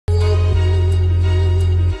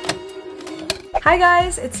Hi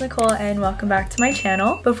guys, it's Nicole and welcome back to my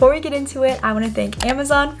channel. Before we get into it, I want to thank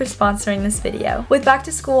Amazon for sponsoring this video. With back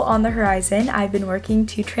to school on the horizon, I've been working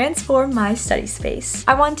to transform my study space.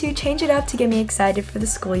 I want to change it up to get me excited for the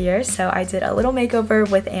school year, so I did a little makeover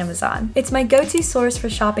with Amazon. It's my go-to source for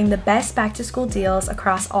shopping the best back to school deals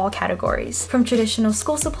across all categories, from traditional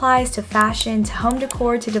school supplies to fashion to home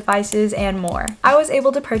decor to devices and more. I was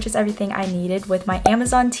able to purchase everything I needed with my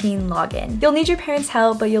Amazon Teen login. You'll need your parents'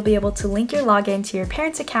 help, but you'll be able to link your login to your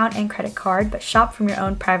parents' account and credit card, but shop from your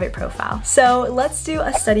own private profile. So let's do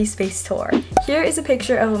a study space tour. Here is a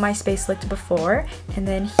picture of what my space looked before, and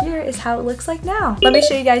then here is how it looks like now. Let me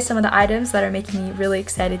show you guys some of the items that are making me really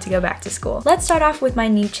excited to go back to school. Let's start off with my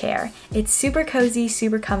new chair. It's super cozy,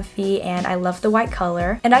 super comfy, and I love the white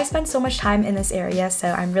color. And I spend so much time in this area,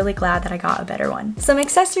 so I'm really glad that I got a better one. Some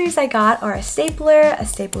accessories I got are a stapler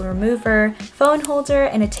remover, phone holder,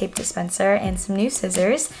 and a tape dispenser, and some new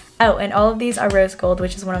scissors. Oh, and all of these are rose gold,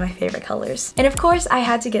 which is one of my favorite colors. And of course, I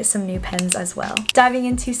had to get some new pens as well. Diving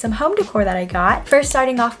into some home decor that I got, first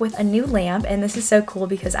starting off with a new lamp, and this is so cool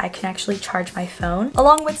because I can actually charge my phone,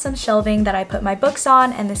 along with some shelving that I put my books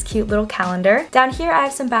on and this cute little calendar. Down here, I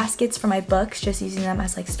have some baskets for my books, just using them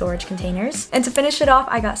as like storage containers. And to finish it off,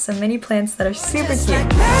 I got some mini plants that are super cute.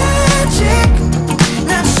 Like magic,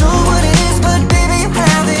 not sure what it is, but baby you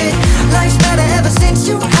have it. Life's better ever since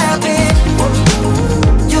you have it.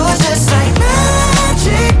 You're just like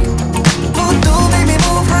magic. Voodoo, baby,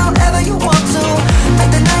 move however you want to.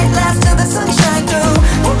 Make the night last till the sunshine through.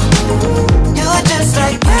 You're just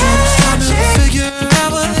like magic.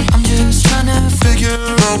 I'm just trying to figure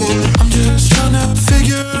out what I'm just trying to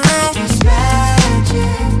figure out. It's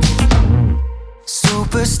magic.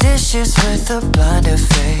 Superstitious with a blind of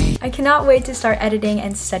fate. I cannot wait to start editing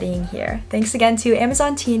and studying here. Thanks again to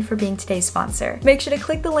Amazon Teen for being today's sponsor. Make sure to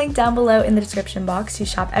click the link down below in the description box to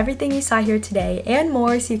shop everything you saw here today and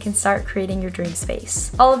more so you can start creating your dream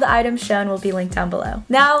space. All of the items shown will be linked down below.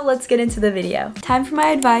 Now let's get into the video. Time for my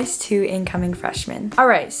advice to incoming freshmen.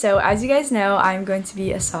 Alright, so as you guys know, I'm going to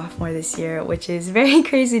be a sophomore this year, which is very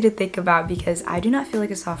crazy to think about because I do not feel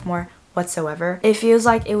like a sophomore whatsoever. It feels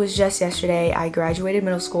like it was just yesterday I graduated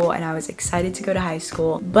middle school and I was excited to go to high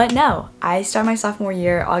school, but no, I start my sophomore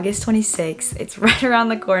year August 26th. It's right around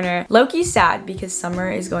the corner. Low-key sad because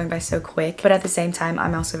summer is going by so quick, but at the same time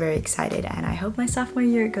I'm also very excited and I hope my sophomore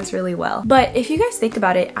year goes really well. But if you guys think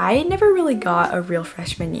about it, I never really got a real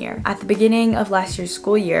freshman year. At the beginning of last year's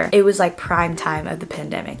school year, it was like prime time of the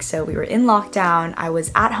pandemic, so we were in lockdown. I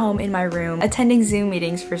was at home in my room attending Zoom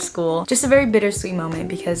meetings for school. Just a very bittersweet moment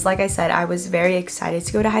because like I said, I was very excited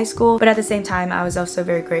to go to high school, but at the same time I was also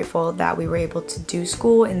very grateful that we were able to do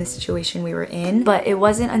school in the situation we were in. But it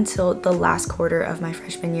wasn't until the last quarter of my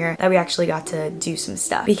freshman year that we actually got to do some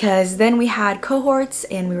stuff, because then we had cohorts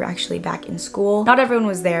and we were actually back in school. Not everyone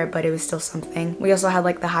was there, but it was still something. We also had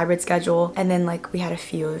like the hybrid schedule, and then like we had a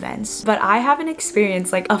few events. But I haven't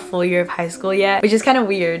experienced like a full year of high school yet, which is kind of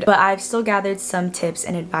weird, but I've still gathered some tips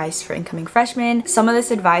and advice for incoming freshmen. Some of this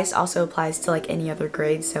advice also applies to like any other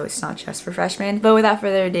grade, so it's not just for freshmen. But without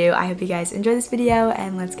further ado, I hope you guys enjoy this video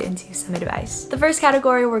and let's get into some advice. The first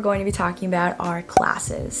category we're going to be talking about are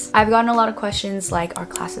classes. I've gotten a lot of questions like, are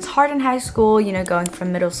classes hard in high school? You know, going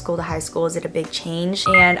from middle school to high school, is it a big change?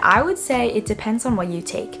 And I would say it depends on what you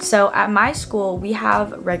take. So at my school, we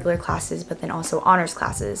have regular classes, but then also honors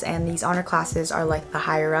classes. And these honor classes are like the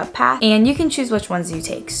higher up path, and you can choose which ones you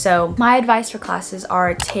take. So my advice for classes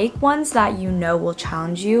are take ones that you know will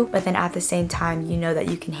challenge you, but then at the same time, you know that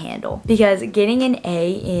you can handle. Because getting an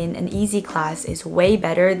A in an easy class is way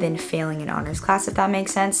better than failing an honors class, if that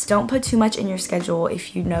makes sense. Don't put too much in your schedule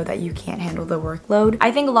if you know that you can't handle the workload.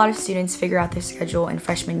 I think a lot of students figure out their schedule in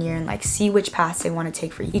freshman year and like see which paths they want to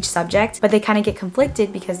take for each subject, but they kind of get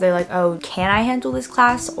conflicted because they're like, oh, can I handle this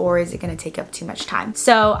class or is it going to take up too much time?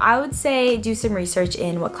 So I would say do some research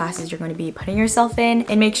in what classes you're going to be putting yourself in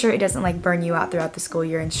and make sure it doesn't like burn you out throughout the school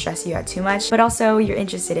year and stress you out too much, but also you're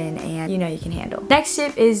interested in and you know you can handle. Next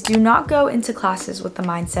tip is do not go into classes with the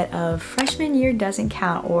mindset of freshman year doesn't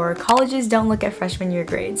count or colleges don't look at freshman year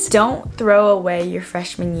grades. Don't throw away your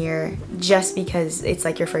freshman year just because it's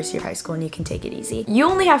like your first year of high school and you can take it easy. You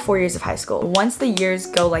only have 4 years of high school. Once the years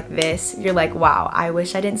go like this, you're like, wow, I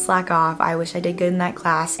wish I didn't slack off. I wish I did good in that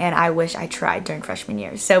class and I wish I tried during freshman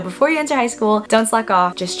year. So before you enter high school, don't slack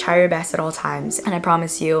off. Just try your best at all times and I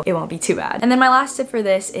promise you it won't be too bad. And then my last tip for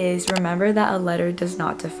this is remember that a letter does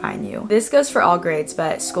not define you. This goes for all grades,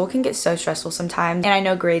 but school school can get so stressful sometimes, and I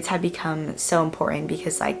know grades have become so important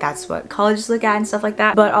because like that's what colleges look at and stuff like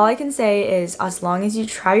that. But all I can say is as long as you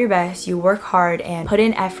try your best, you work hard and put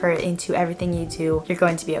in effort into everything you do, you're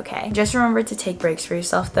going to be okay. Just remember to take breaks for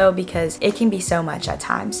yourself though, because it can be so much at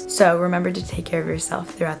times. So remember to take care of yourself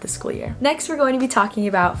throughout the school year. Next, we're going to be talking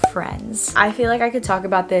about friends. I feel like I could talk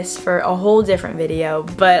about this for a whole different video,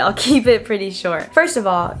 but I'll keep it pretty short. First of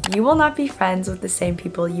all, you will not be friends with the same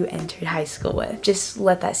people you entered high school with. Just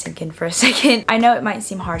let that sink in for a second. I know it might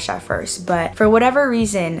seem harsh at first, but for whatever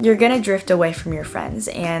reason, you're gonna drift away from your friends,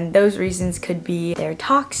 and those reasons could be they're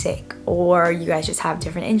toxic or you guys just have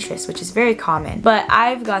different interests, which is very common. But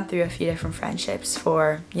I've gone through a few different friendships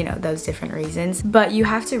for, you know, those different reasons. But you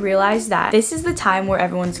have to realize that this is the time where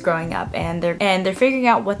everyone's growing up and they're figuring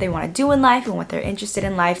out what they want to do in life and what they're interested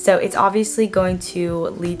in life. So it's obviously going to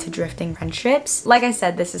lead to drifting friendships. Like I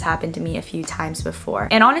said, this has happened to me a few times before.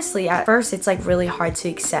 And honestly, at first it's like really hard to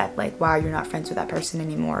accept, like, wow, you're not friends with that person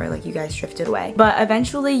anymore, or like you guys drifted away. But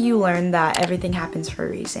eventually you learn that everything happens for a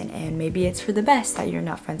reason, and maybe it's for the best that you're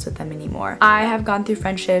not friends with them anymore. I have gone through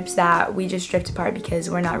friendships that we just drift apart because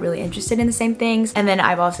we're not really interested in the same things. And then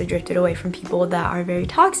I've also drifted away from people that are very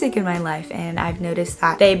toxic in my life, and I've noticed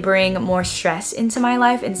that they bring more stress into my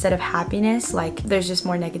life instead of happiness. Like there's just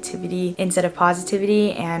more negativity instead of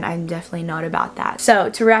positivity, and I'm definitely not about that. So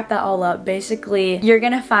to wrap that all up, basically you're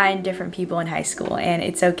gonna find different people in high school, and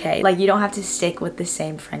it's okay. Like you don't have to stick with the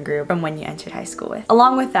same friend group from when you entered high school with.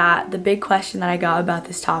 Along with that, the big question that I got about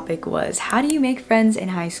this topic was, how do you make friends in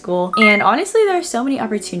high school? And honestly, there are so many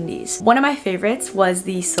opportunities. One of my favorites was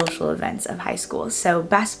the social events of high school. So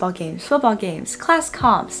basketball games, football games, class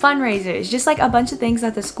comps, fundraisers, just like a bunch of things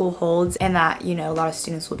that the school holds and that, you know, a lot of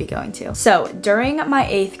students will be going to. So during my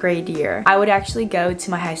 8th grade year, I would actually go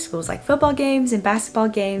to my high school's like football games and basketball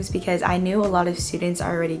games because I knew a lot of students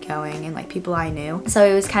are already going and like people I knew. So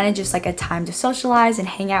it was kind of just like a time to socialize and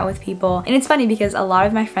hang out with people. And it's funny because a lot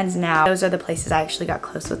of my friends now, those are the places I actually got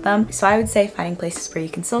close with them. So I would say finding places where you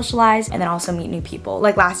can socialize and then also meet new people.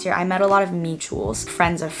 Like last year, I met a lot of mutuals,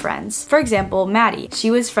 friends of friends. For example, Maddie,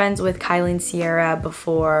 she was friends with Kylie and Sierra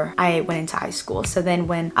before I went into high school. So then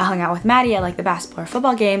when I hung out with Maddie at like the basketball or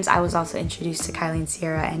football games, I was also introduced to Kylie and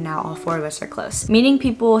Sierra, and now all 4 of us are close. Meeting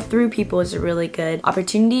people through people is a really good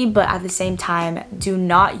opportunity, but at the same time, do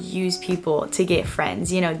not use people to get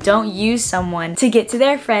friends. You know, don't use someone to get to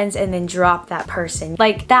their friends and then drop that person.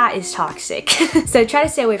 Like that is toxic. So try to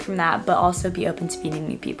stay away from that, but also be open to meeting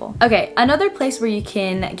new people. Okay, another place where you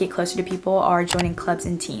can get closer to people are joining clubs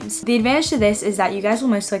and teams. The advantage to this is that you guys will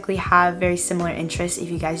most likely have very similar interests if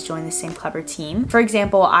you guys join the same club or team. For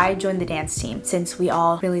example, I joined the dance team. Since we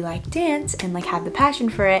all really like dance and like have the passion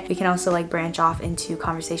for it, we can also like branch off into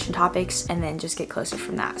conversation topics and then just get closer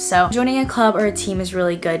from that. So joining a club or a team is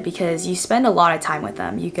really good because you spend a lot of time with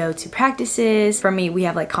them. You go to practices. For me, we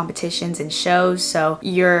have like competitions and shows, so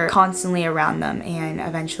you're constantly around them and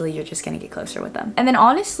eventually you're just gonna get closer with them. And then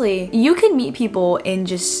honestly, you can meet people in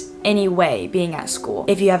just any way being at school.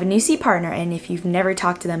 If you have a new seat partner and if you've never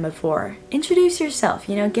talked to them before, introduce yourself,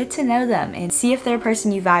 you know, get to know them and see if they're a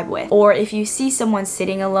person you vibe with. Or if you see someone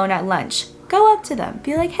sitting alone at lunch, go up to them,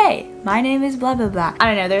 be like, hey, my name is blah blah blah. I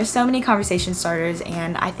don't know, there's so many conversation starters,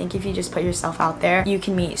 and I think if you just put yourself out there, you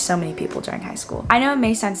can meet so many people during high school. I know it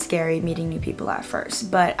may sound scary meeting new people at first,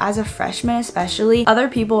 but as a freshman especially, other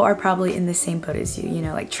people are probably in the same boat as you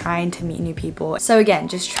know, like trying to meet new people. So again,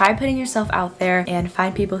 just try putting yourself out there and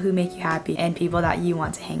find people who make you happy and people that you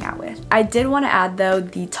want to hang out with. I did want to add though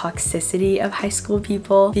the toxicity of high school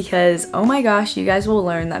people, because oh my gosh, you guys will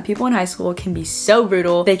learn that people in high school can be so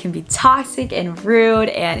brutal, they can be toxic and rude,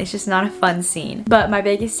 and it's just not a fun scene. But my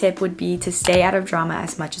biggest tip would be to stay out of drama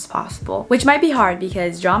as much as possible, which might be hard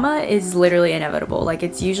because drama is literally inevitable. Like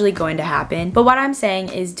it's usually going to happen. But what I'm saying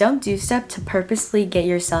is don't do stuff to purposely get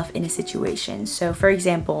yourself in a situation. So for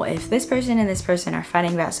example, if this person and this person are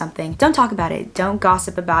fighting about something, don't talk about it. Don't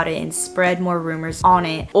gossip about it and spread more rumors on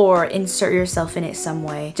it or insert yourself in it some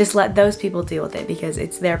way. Just let those people deal with it because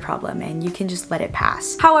it's their problem and you can just let it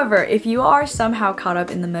pass. However, if you are somehow caught up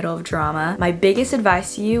in the middle of drama, my biggest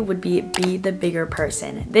advice to you would be the bigger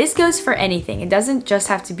person. This goes for anything. It doesn't just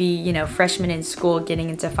have to be, you know, freshmen in school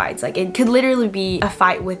getting into fights. Like it could literally be a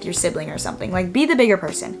fight with your sibling or something. Like be the bigger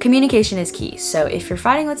person. Communication is key. So if you're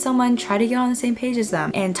fighting with someone, try to get on the same page as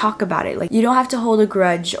them and talk about it. Like you don't have to hold a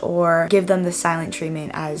grudge or give them the silent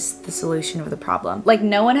treatment as the solution of the problem. Like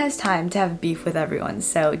no one has time to have beef with everyone.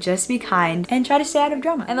 So just be kind and try to stay out of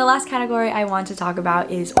drama. And the last category I want to talk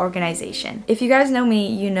about is organization. If you guys know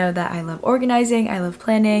me, you know that I love love organizing, I love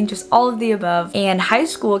planning, just all of the above. And high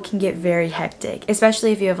school can get very hectic,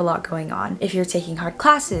 especially if you have a lot going on. If you're taking hard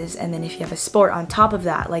classes and then if you have a sport on top of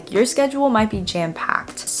that, like your schedule might be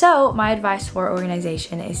jam-packed. So my advice for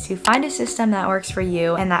organization is to find a system that works for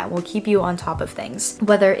you and that will keep you on top of things.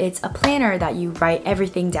 Whether it's a planner that you write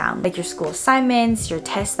everything down, like your school assignments, your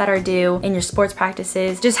tests that are due, and your sports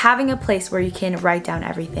practices, just having a place where you can write down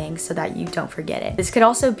everything so that you don't forget it. This could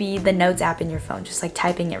also be the notes app in your phone, just like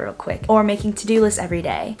typing it real quick, or making to-do lists every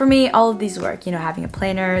day. For me, all of these work, you know, having a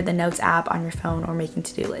planner, the notes app on your phone, or making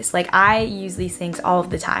to-do lists. Like I use these things all of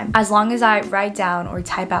the time. As long as I write down or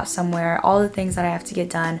type out somewhere all the things that I have to get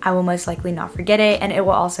done, I will most likely not forget it, and it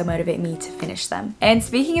will also motivate me to finish them. And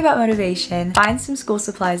speaking about motivation, find some school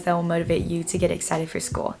supplies that will motivate you to get excited for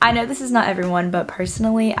school. I know this is not everyone, but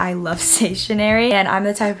personally, I love stationery, and I'm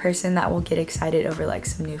the type of person that will get excited over like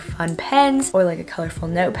some new fun pens or like a colorful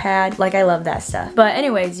notepad. Like I love that stuff. But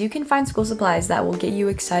anyways, you can find school supplies that will get you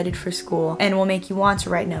excited for school and will make you want to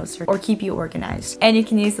write notes or keep you organized. And you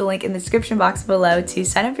can use the link in the description box below to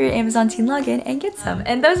sign up for your Amazon Teen login and get some.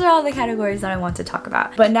 And those are all the categories that I want to talk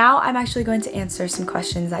about. But now I'm actually going to answer some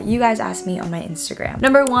questions that you guys asked me on my Instagram.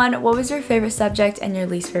 Number one, what was your favorite subject and your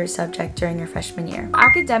least favorite subject during your freshman year?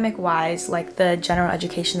 Academic wise, like the general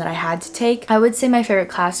education that I had to take, I would say my favorite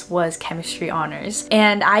class was chemistry honors.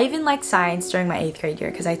 And I even liked science during my 8th grade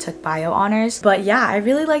year because I took bio honors. But yeah, I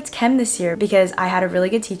really liked chem this year because I had a really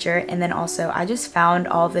good teacher, and then also I just found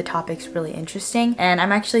all of the topics really interesting, and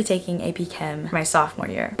I'm actually taking AP Chem my sophomore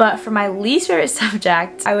year. But for my least favorite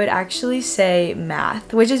subject, I would actually say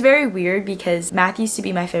math, which is very weird because math used to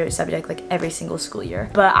be my favorite subject like every single school year.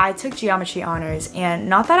 But I took geometry honors, and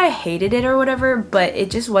not that I hated it or whatever, but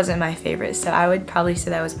it just wasn't my favorite, so I would probably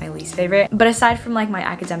say that was my least favorite. But aside from like my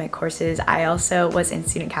academic courses, I also was in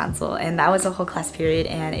student council, and that was a whole class period,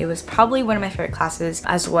 and it was probably one of my favorite classes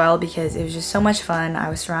as well because it was just so much fun. I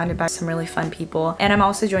was surrounded by some really fun people, and I'm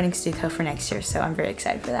also joining Stuco for next year, so I'm very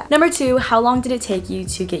excited for that. Number two, how long did it take you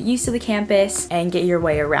to get used to the campus and get your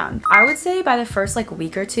way around? I would say by the first like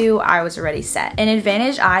week or two, I was already set. An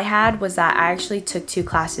advantage I had was that I actually took 2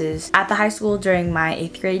 classes at the high school during my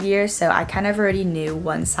 8th grade year, so I kind of already knew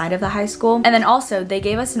one side of the high school. And then also they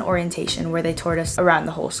gave us an orientation where they toured us around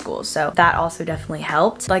the whole school, so that also definitely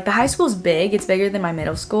helped. Like the high school's big, it's bigger than my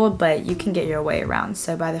middle school, but you can get your way around.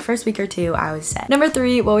 So by the first week or two, I was set. Number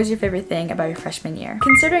three, what was your favorite thing about your freshman year?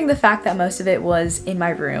 Considering the fact that most of it was in my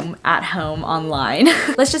room, at home, online,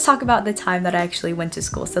 let's just talk about the time that I actually went to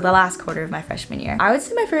school, so the last quarter of my freshman year. I would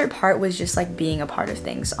say my favorite part was just like being a part of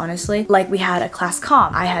things, honestly. Like we had a class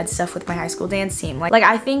comp, I had stuff with my high school dance team. Like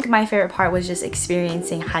I think my favorite part was just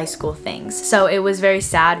experiencing high school things. So it was very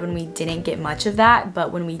sad when we didn't get much of that,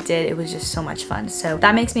 but when we did, it was just so much fun. So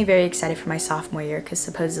that makes me very excited for my sophomore year because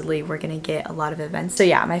supposedly we're gonna get a lot of events. So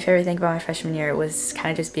yeah, my favorite thing about my freshman year was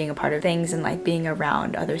kind of just being a part of things and like being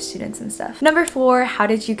around other students and stuff. Number four, how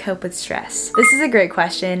did you cope with stress? This is a great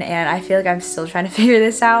question, and I feel like I'm still trying to figure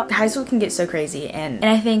this out. High school can get so crazy, and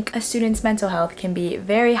I think a student's mental health can be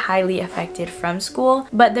very highly affected from school,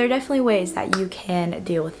 but there are definitely ways that you can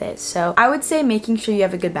deal with it. So I would say making sure you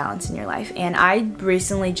have a good balance in your life, and I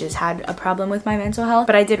recently just had a problem with my mental health,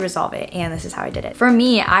 but I did resolve it, and this is how I did it. For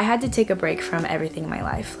me, I had to take a break from everything in my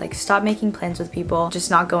life, like stop making plans with people,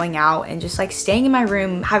 just not going out, and just like staying in my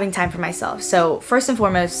room, having time for myself. So first and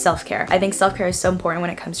foremost, self-care. I think self-care is so important when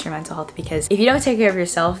it comes to your mental health because if you don't take care of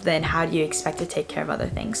yourself, then how do you expect to take care of other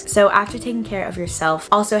things? So after taking care of yourself,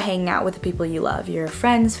 also hanging out with the people you love, your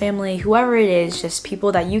friends, family, whoever it is, just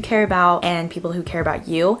people that you care about and people who care about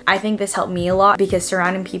you. I think this helped me a lot because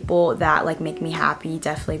surrounding people that like make me happy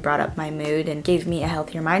definitely brought up my mood and gave me a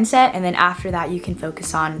healthier mindset. And then after that, you can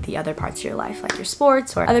focus on the other parts of your life, like your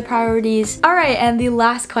sports or other priorities. All right, and the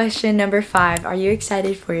last question, number five, are you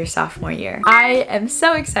excited for your sophomore year? I am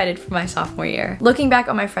so excited for my sophomore year. Looking back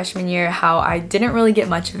on my freshman year, how I didn't really get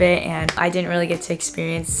much of it and I didn't really get to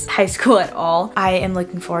experience high school at all, I am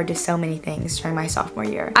looking forward to so many things during my sophomore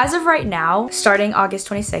year. As of right now, starting August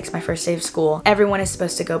 26th, my first day of school, everyone is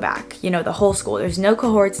supposed to go back. You know, the whole school. There's no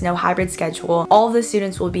cohorts, no hybrid schedule. All of the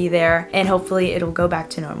students will be there and hopefully it'll go back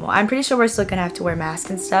to normal. I'm pretty sure we're still gonna have to wear masks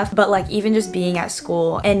and stuff, but like even just being at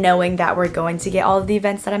school and knowing that we're going to get all of the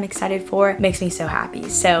events that I'm excited for makes me so happy.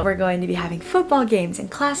 So we're going to be having football games and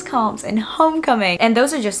class comps and homecoming, and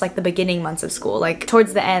those are just like the beginning months of school. Like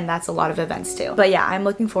towards the end, that's a lot of events too. But yeah, I'm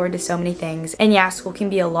looking forward to so many things, And yeah, school can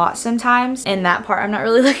be a lot sometimes, and that part I'm not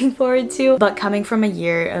really looking forward to. But coming from a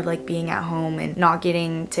year of like being at home and not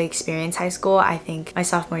getting to experience high school, I think my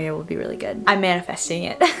sophomore year will be really good. I'm manifesting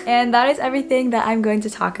it. And that is everything that I'm going to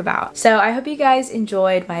talk about. So I hope you guys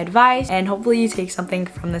enjoyed my advice, and hopefully you take something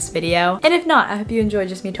from this video. And if not, I hope you enjoyed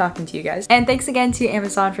just me talking to you guys. And thanks again to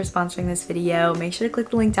Amazon for sponsoring this video. Make sure to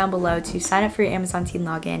click the link down below to sign up for your Amazon Teen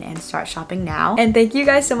login and start shopping now. And thank you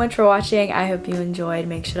guys so much for watching. I hope you enjoyed.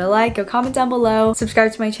 Make sure to like, go comment down below,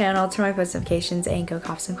 subscribe to my channel, turn on my post notifications, and go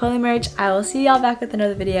cop some clothing merch. I will see y'all back with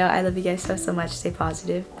another video. I love you guys so much. Stay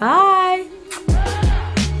positive. Bye!